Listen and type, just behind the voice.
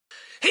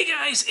Hey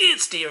guys,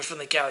 it's David from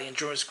the Galleon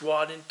Drone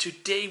Squad, and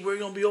today we're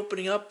going to be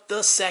opening up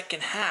the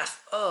second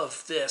half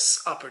of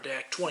this Upper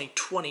Deck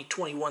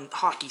 2020-21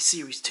 Hockey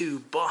Series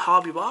 2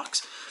 Hobby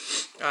Box.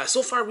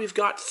 So far we've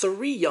got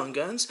 3 Young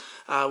Guns.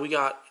 We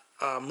got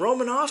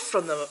Romanov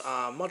from the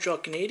Montreal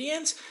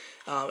Canadiens,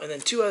 and then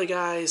 2 other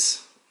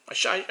guys. I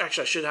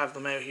should have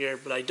them out here,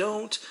 but I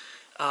don't.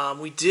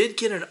 We did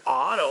get an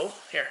auto.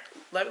 Here,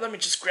 let me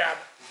just grab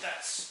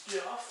that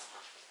stuff.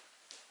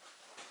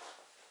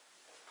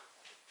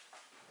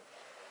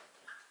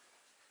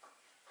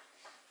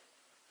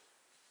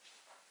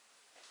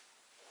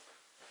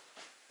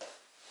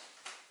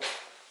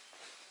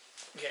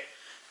 Okay,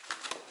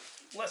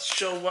 let's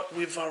show what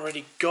we've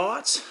already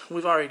got.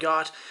 We've already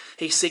got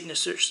a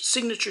signature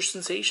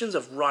sensations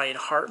of Ryan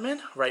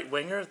Hartman, right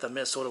winger of the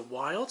Minnesota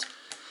Wild.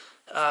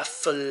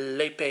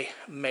 Felipe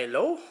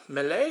Mele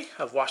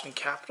of Washington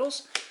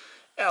Capitals.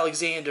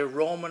 Alexander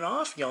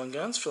Romanov, Young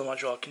Guns for the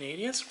Montreal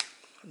Canadiens.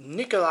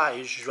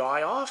 Nikolai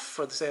Zhayov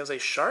for the San Jose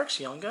Sharks,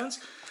 Young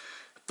Guns.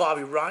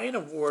 Bobby Ryan,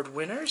 award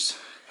winners.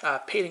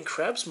 Peyton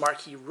Krebs,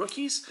 marquee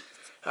rookies.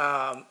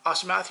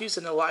 Austin Matthews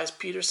and Elias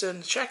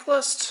Peterson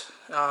checklist.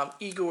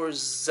 Igor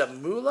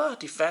Zamula,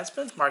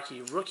 defenseman,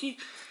 marquee rookie.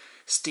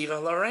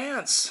 Steven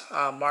Lorentz,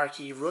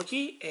 marquee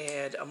rookie,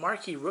 and a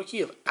marquee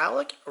rookie of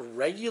Alec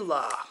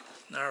Regula.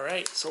 All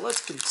right, so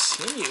let's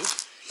continue.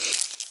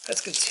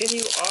 Let's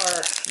continue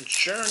our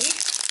journey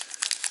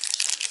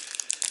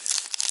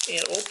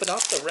and open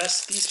up the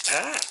rest of these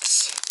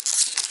packs.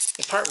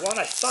 In part 1,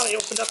 I thought I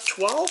opened up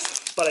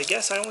 12, but I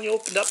guess I only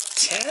opened up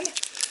 10.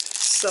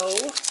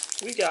 So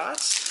we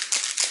got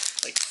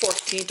like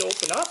 14 to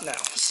open up now.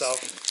 So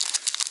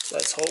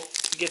let's hope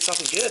we get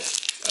something good.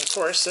 Of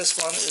course, this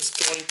one is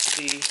going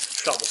to be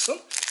troublesome,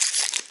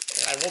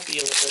 and I won't be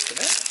able to open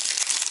it.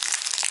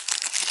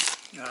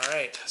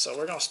 Alright, so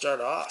we're going to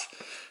start off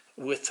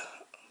with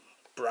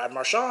Brad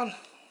Marchand.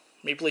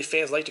 Maple Leaf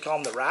fans like to call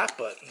him the Rat,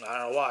 but I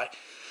don't know why.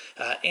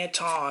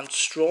 Anton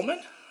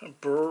Stroman,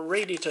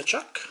 Brady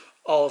Tkachuk,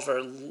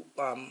 Oliver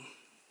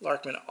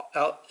Ekman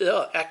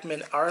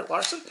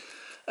Larson,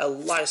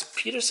 Elias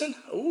Peterson,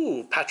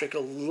 Patrick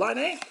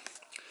Laine,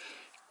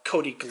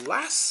 Cody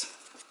Glass.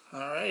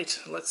 Alright,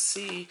 let's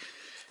see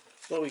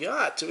what we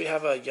got. Do we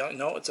have a young...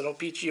 No, it's an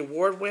OPG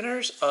Award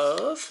winners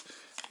of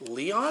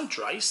Leon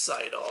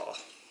Draisaitl.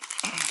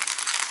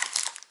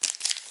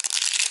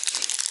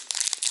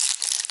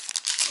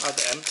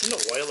 The Edmonton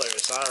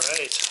Oilers.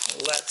 Alright,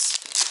 let's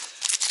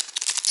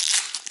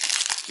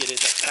get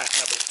into pack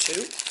number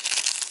 2.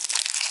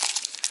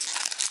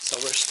 So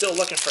we're still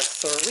looking for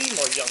 3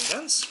 more Young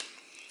Guns.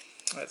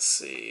 Let's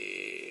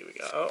see. We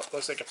got,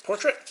 looks like a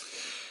portrait.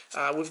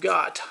 We've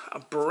got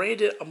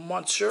Brandon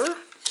Montour,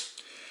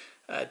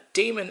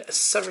 Damon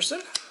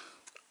Severson,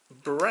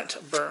 Brent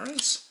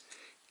Burns,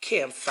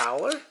 Cam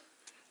Fowler,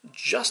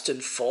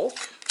 Justin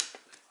Folk,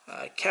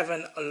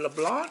 Kevin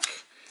LeBlanc,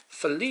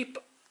 Philippe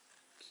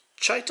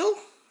Chaitel,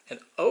 and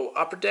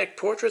Upper Deck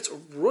Portraits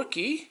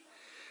rookie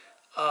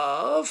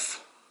of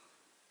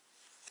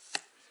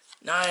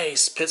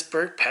nice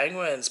Pittsburgh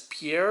Penguins,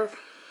 Pierre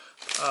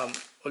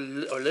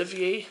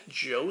Olivier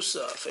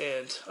Joseph,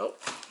 and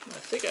I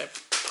think I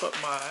put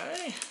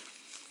my...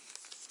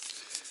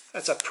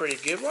 That's a pretty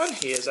good one.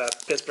 He is a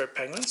Pittsburgh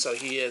Penguin, so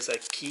he is a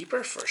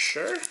keeper for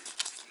sure.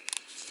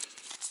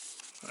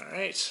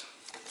 Alright.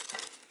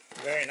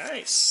 Very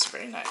nice.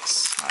 Very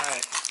nice.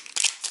 Alright.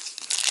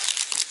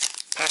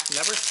 Pack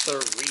number 3.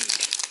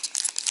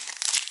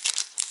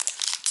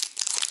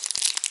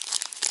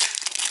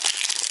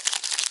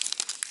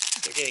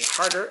 They're getting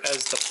harder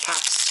as the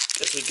packs,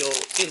 as we go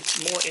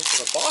more into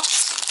the box.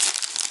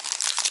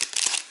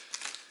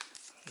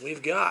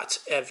 We've got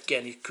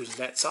Evgeny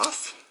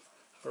Kuznetsov,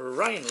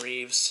 Ryan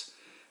Reeves,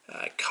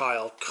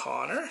 Kyle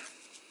Connor.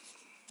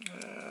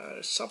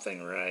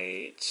 Something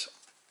right...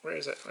 Where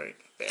is it? Right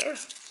there.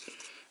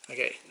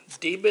 Okay.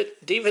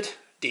 David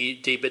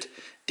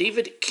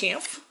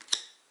Kampf,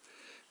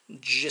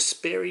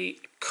 Jesperi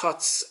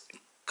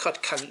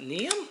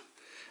Kotkanian,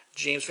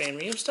 James Van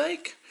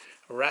Riemsdyk,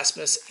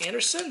 Rasmus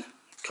Anderson,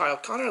 Kyle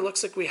Connor.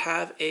 Looks like we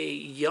have a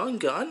Young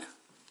Gun,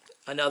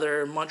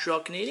 another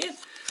Montreal Canadian.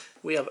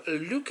 We have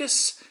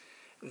Lucas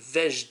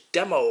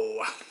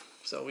Vejdemo.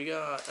 So we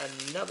got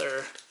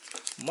another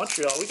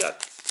Montreal. We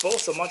got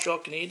both the Montreal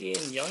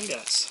Canadian Young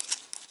Guns.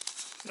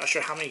 Not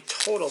sure how many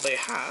total they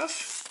have.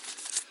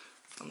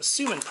 I'm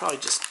assuming probably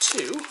just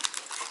 2.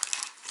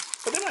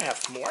 But they might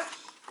have more.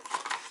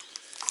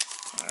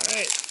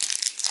 Alright.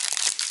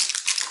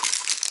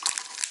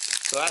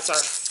 So that's our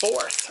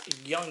 4th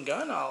Young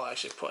Gun. I'll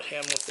actually put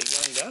him with the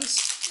Young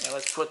Guns. And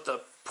let's put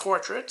the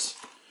portrait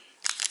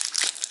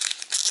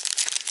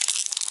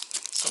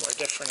somewhere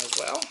different as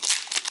well.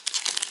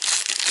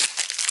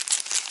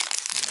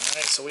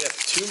 Alright, so we have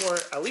 2 more,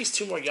 at least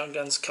 2 more Young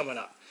Guns coming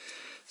up.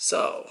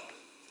 So,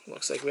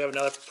 looks like we have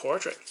another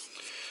portrait.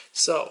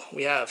 So,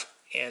 we have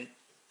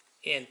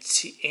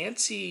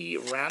Antti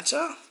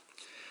Ranta.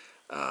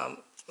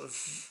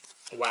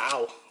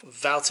 Wow.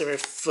 Valtteri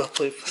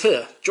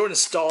Jordan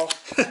Staal.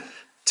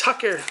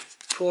 Tucker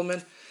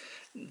Pullman.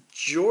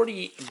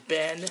 Jordy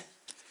Ben,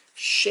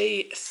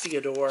 Shea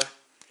Theodore,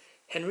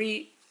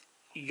 Henry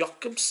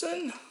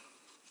Jacobson,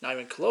 not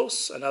even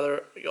close.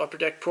 Another Upper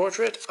Deck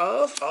portrait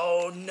of,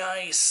 oh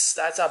nice,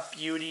 that's a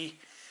beauty.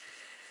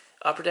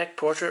 Upper Deck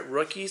portrait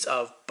rookies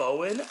of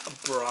Bowen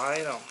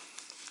Byram.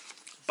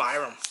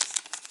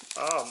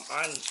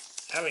 I'm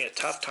having a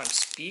tough time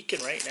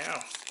speaking right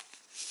now.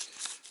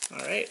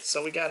 Alright,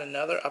 so we got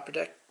another Upper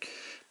Deck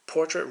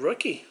portrait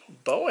rookie,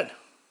 Bowen.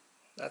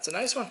 That's a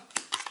nice one.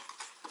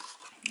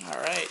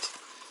 Alright.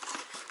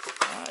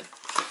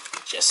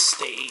 Just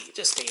stay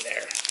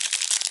there,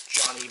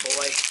 Johnny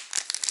boy.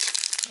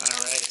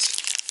 Alright.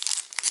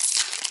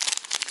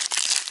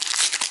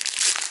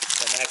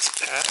 The next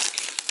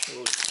pack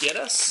will get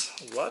us,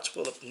 what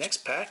will the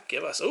next pack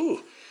give us?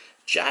 Ooh,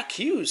 Jack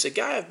Hughes, a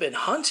guy I've been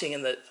hunting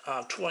in the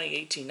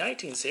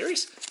 2018-19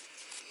 series.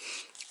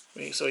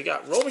 So we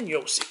got Roman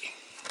Josi.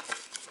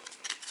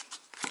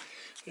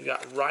 We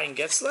got Ryan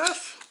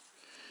Getzlaf,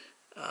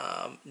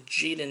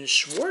 Jaden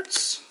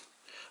Schwartz,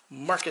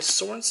 Marcus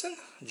Sorensen,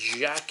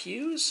 Jack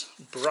Hughes,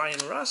 Brian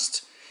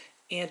Rust,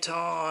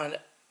 Anton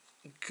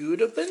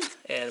Gudabin,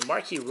 and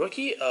marquee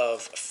rookie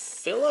of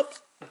Philip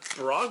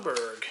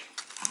Broberg.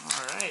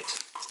 Alright.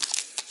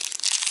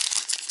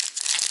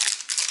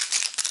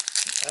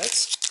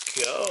 Let's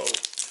go.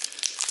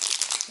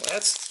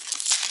 Let's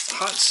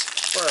hunt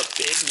for a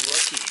big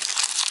rookie.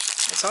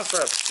 Let's hunt for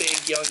a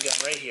big young gun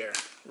right here.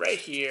 Right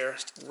here,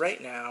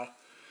 right now.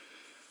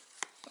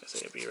 Let's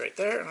say it'll be right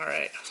there.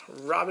 Alright.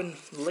 Robin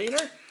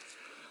Lehner,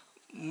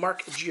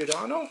 Mark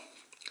Giordano,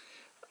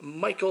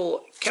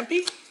 Michael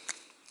Kempe,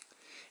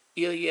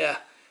 Ilya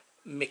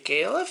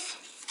Mikhailov,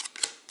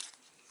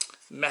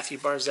 Matthew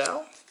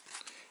Barzal,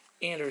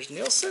 Anders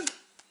Nilsson,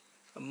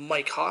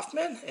 Mike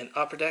Hoffman, and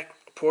Upper Deck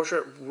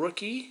portrait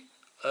rookie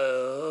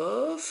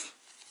of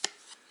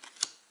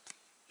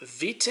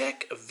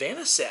Vitek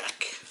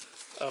Vanacek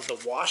of the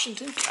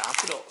Washington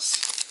Capitals.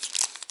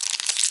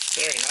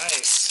 Very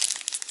nice.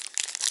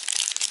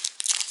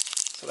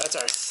 So that's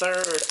our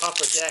third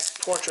Upper Deck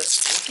portrait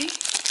rookie.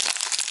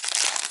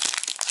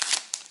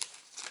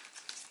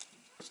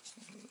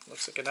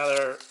 Looks like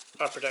another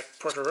Upper Deck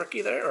portrait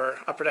rookie there, or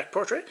Upper Deck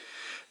portrait.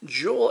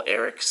 Joel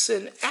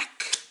Eriksson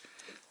Ek,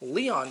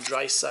 Leon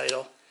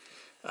Draisaitl,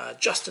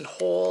 Justin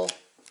Hall,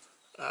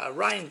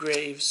 Ryan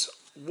Graves,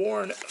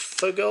 Warren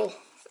Fugel,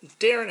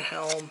 Darren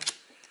Helm,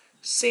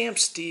 Sam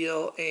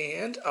Steele,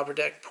 and Upper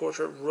Deck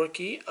portrait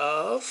rookie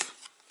of,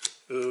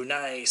 ooh,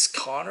 nice,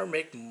 Connor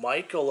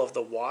McMichael of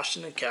the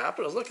Washington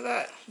Capitals. Look at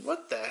that.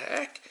 What the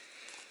heck?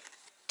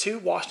 Two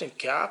Washington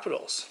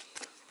Capitals.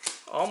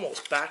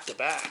 Almost back to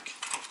back.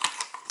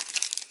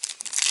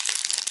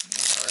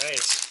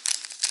 Alright.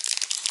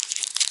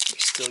 We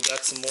still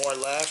got some more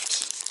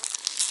left.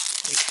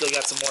 We still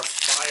got some more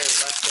fire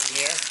left in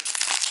here.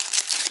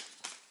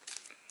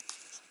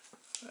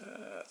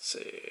 Let's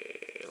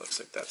see. Looks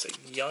like that's a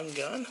young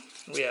gun.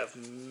 We have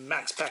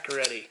Max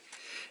Pacioretty,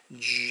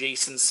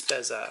 Jason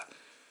Spezza,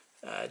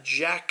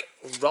 Jack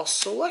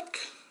Rosolick,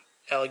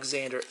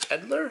 Alexander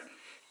Edler,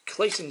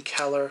 Clayton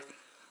Keller,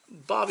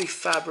 Bobby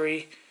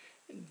Fabry,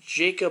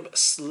 Jacob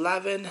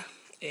Slavin,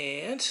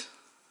 and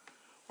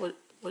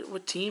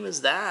what team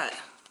is that?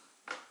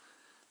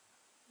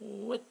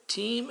 What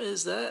team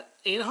is that?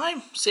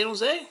 Anaheim? San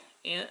Jose?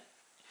 And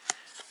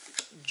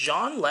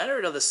John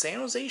Leonard of the San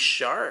Jose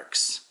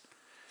Sharks.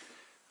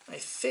 I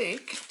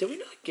think. Did we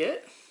not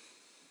get?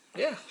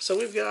 Yeah. So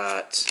we've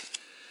got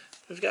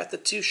the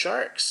two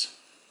Sharks,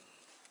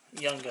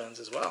 young guns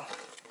as well.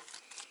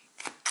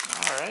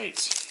 All right.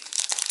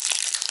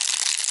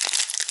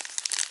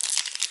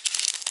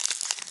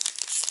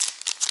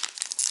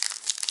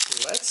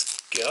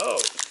 Let's go.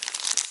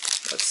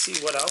 Let's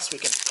see what else we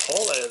can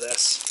pull out of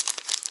this.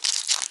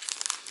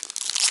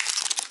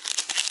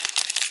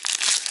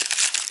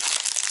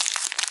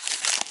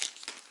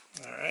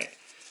 Alright,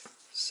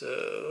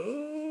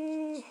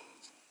 so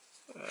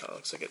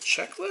looks like a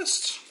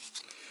checklist.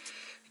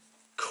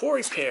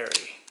 Corey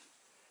Perry,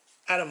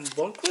 Adam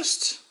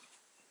Lundqvist,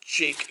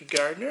 Jake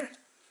Gardner,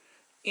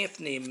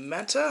 Anthony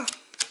Manta,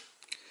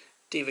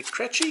 David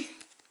Krejci,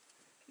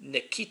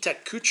 Nikita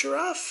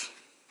Kucherov,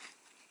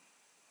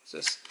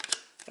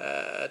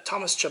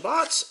 Thomas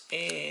Chabot,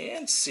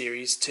 and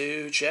Series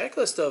 2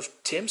 checklist of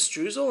Tim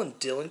Struzal and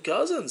Dylan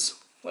Cousins.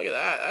 Look at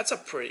that.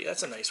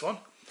 That's a nice one.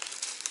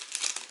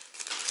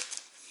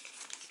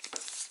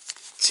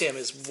 Tim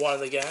is one of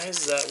the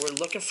guys that we're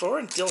looking for,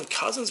 and Dylan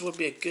Cousins would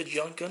be a good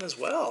young gun as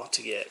well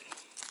to get.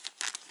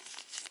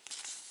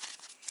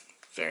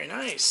 Very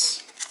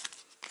nice.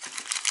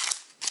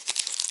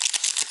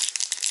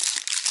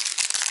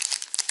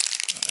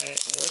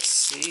 Alright, let's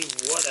see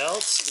what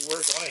else we're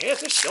going to hit.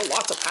 There's still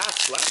lots of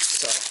packs left,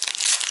 so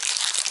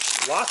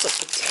lots of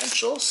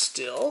potential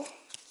still.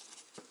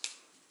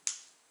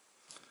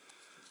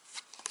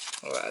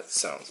 Oh, that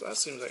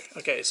seems like,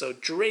 okay, so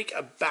Drake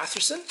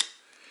Batherson,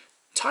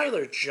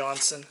 Tyler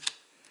Johnson,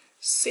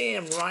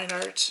 Sam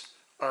Reinhart,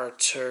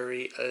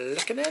 Arturi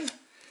Lehkonen,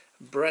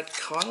 Brett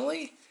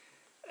Connolly,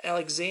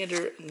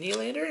 Alexander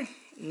Nylander,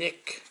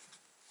 Nick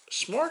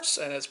Smarts,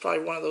 and it's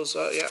probably one of those,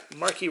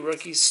 marquee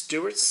rookies,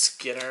 Stuart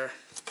Skinner.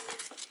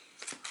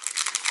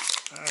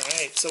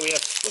 Alright, so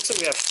looks like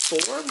we have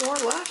 4 more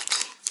left.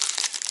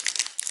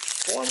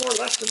 4 more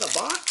left in the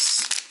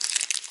box.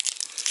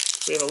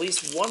 We have at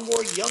least 1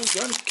 more young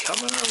gun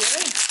coming our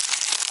way.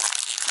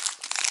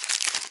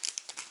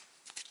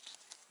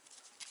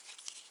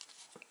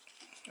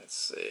 Let's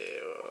see.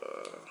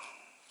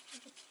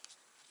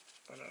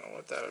 I don't know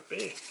what that would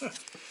be.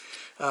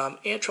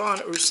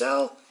 Antoine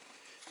Roussel,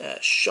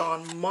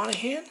 Sean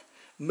Monahan,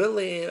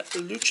 Milan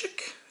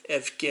Lucic,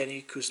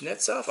 Evgeny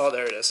Kuznetsov. Oh,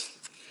 there it is.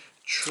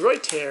 Troy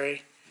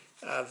Terry,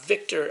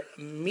 Victor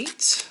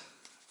Meat,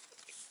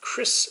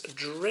 Chris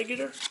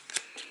Dregeter.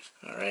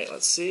 All right,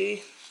 let's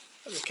see.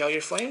 The Calgary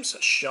Flames,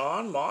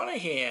 Sean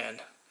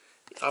Monahan.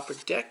 The Upper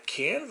Deck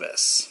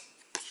canvas.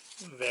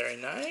 Very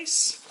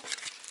nice.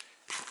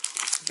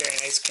 Very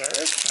nice card.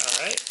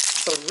 All right,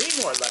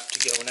 3 more left to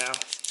go now.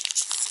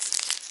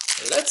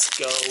 Let's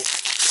go.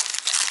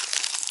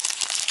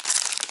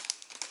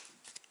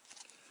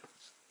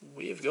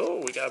 We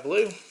got a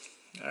blue.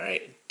 All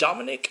right,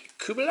 Dominic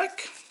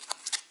Kubelek,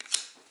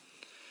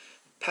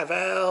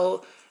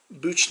 Pavel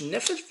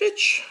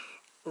Buchnevich,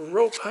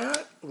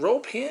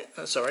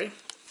 sorry,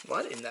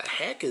 what in the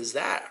heck is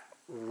that?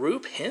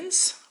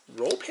 Ropins?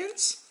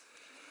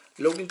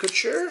 Logan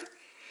Couture,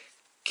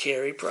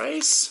 Carey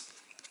Price.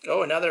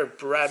 Oh, another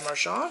Brad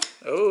Marchand.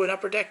 Oh, an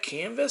Upper Deck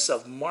canvas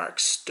of Mark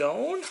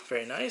Stone.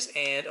 Very nice.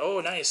 And, oh,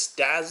 nice.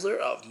 Dazzler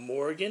of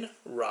Morgan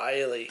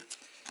Riley.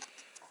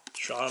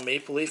 Toronto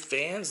Maple Leaf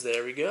fans,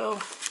 there we go.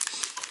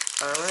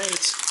 All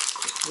right.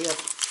 We have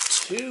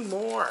 2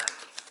 more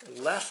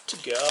left to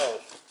go.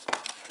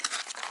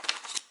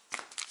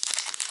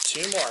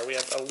 2 more. We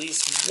have at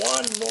least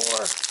 1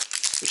 more.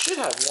 We should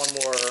have 1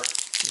 more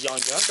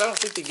Young Guns. I don't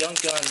think the Young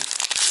Gun,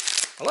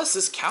 unless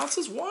this counts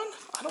as 1,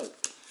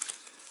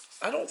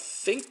 I don't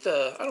think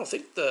that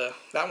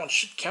one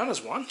should count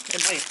as 1.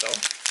 It might though.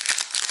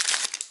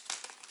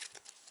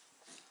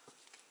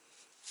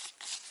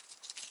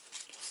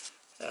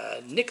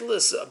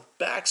 Nicholas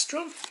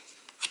Backstrom,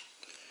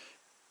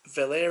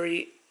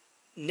 Valery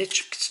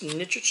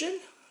Nichuchin,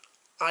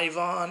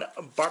 Ivan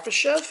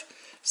Barbashev,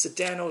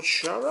 Zdeno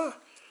Chara,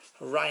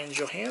 Ryan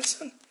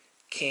Johansson,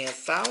 Cam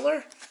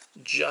Fowler,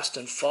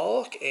 Justin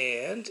Falk,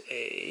 and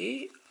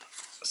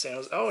this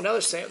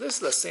is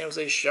the San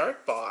Jose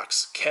Shark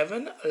box.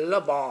 Kevin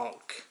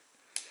LeBlanc.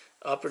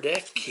 Upper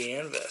Deck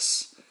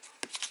canvas.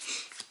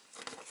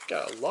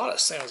 Got a lot of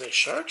San Jose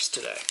Sharks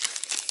today.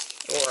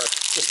 Or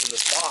just in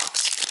this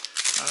box.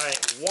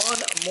 Alright,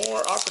 1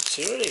 more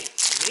opportunity.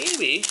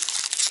 Maybe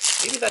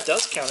that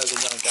does count as a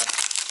Young Gun.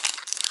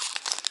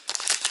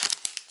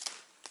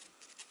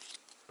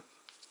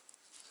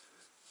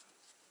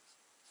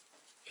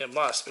 It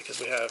must, because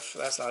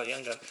that's not a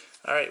Young Gun.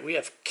 Alright, we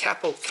have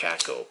Capo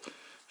Caco,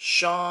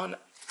 Sean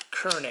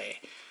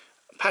Kearney,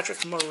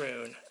 Patrick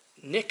Maroon,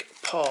 Nick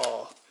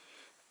Paul,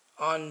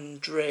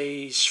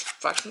 Andrei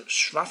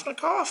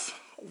Svachnikov,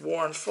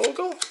 Warren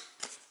Fogle,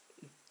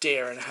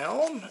 Darren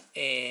Helm,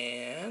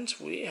 and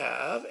we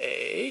have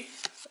a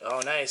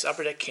nice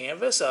Upper Deck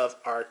canvas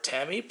of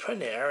Artemi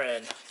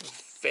Panarin.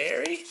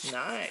 Very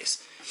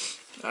nice.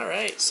 All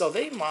right, so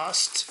they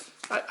must,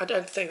 I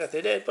didn't think that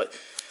they did, but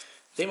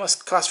they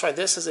must classify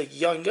this as a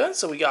Young Gun,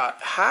 so we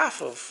got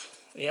half of,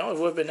 it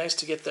would have been nice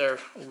to get their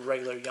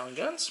regular Young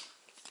Guns.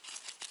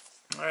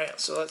 All right,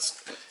 so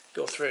let's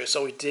go through.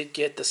 So we did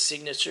get the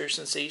Signature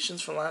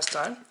Sensations from last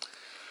time.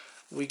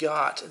 We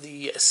got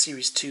the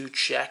Series 2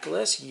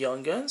 checklist,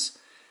 Young Guns,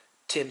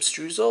 Tim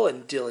Struzel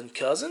and Dylan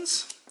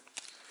Cousins.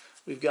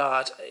 We've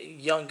got a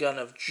Young Gun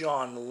of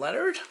John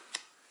Leonard.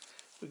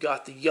 We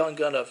got the Young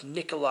Gun of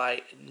Nikolai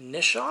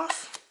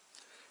Nishov.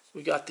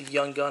 We got the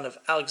Young Gun of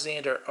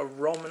Alexander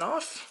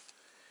Romanov,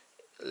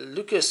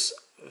 Lucas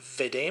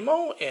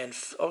Vedemo, and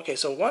okay,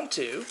 so 1,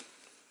 2,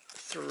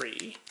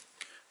 3,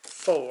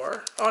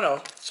 4. Oh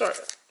no, sorry,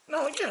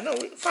 no,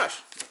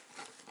 5.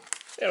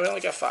 Yeah, we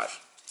only got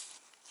 5.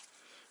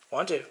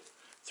 1, 2,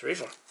 3,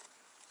 4,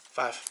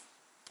 5,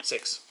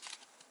 6.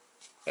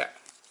 Yeah.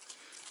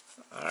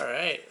 All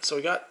right. So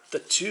we got the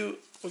two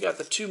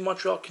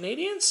Montreal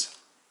Canadiens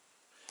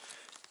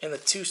and the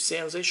 2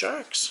 San Jose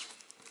Sharks.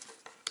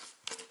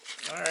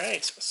 All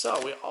right.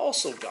 So we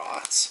also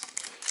got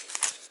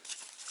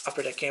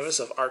Upper Deck canvas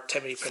of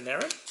Artemi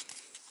Panarin,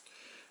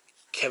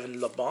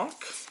 Kevin LeBlanc,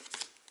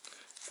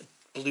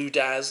 Blue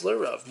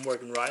Dazzler of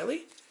Morgan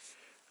Riley,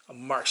 a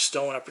Mark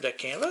Stone Upper Deck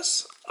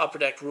canvas, Upper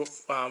Deck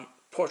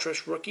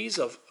Portrait rookies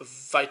of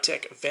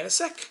Vitek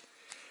Vanacek,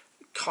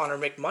 Connor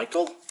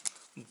McMichael,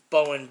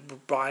 Bowen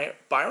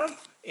Byram,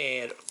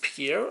 and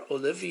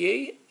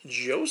Pierre-Olivier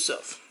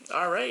Joseph.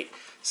 All right,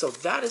 so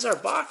that is our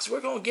box.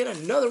 We're going to get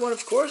another one,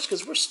 of course,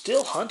 because we're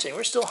still hunting.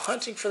 We're still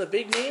hunting for the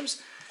big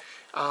names.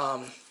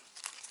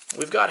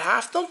 We've got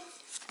half them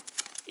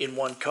in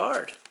 1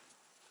 card,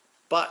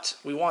 but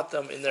we want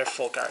them in their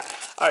full card.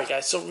 Alright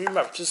guys, so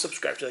remember to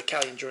subscribe to the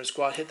Cali Endurance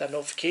Squad, hit that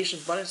notification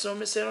button so don't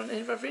miss out on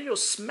any of our videos,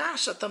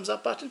 smash that thumbs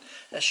up button,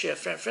 and share with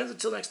friends.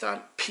 Until next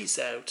time, peace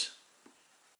out.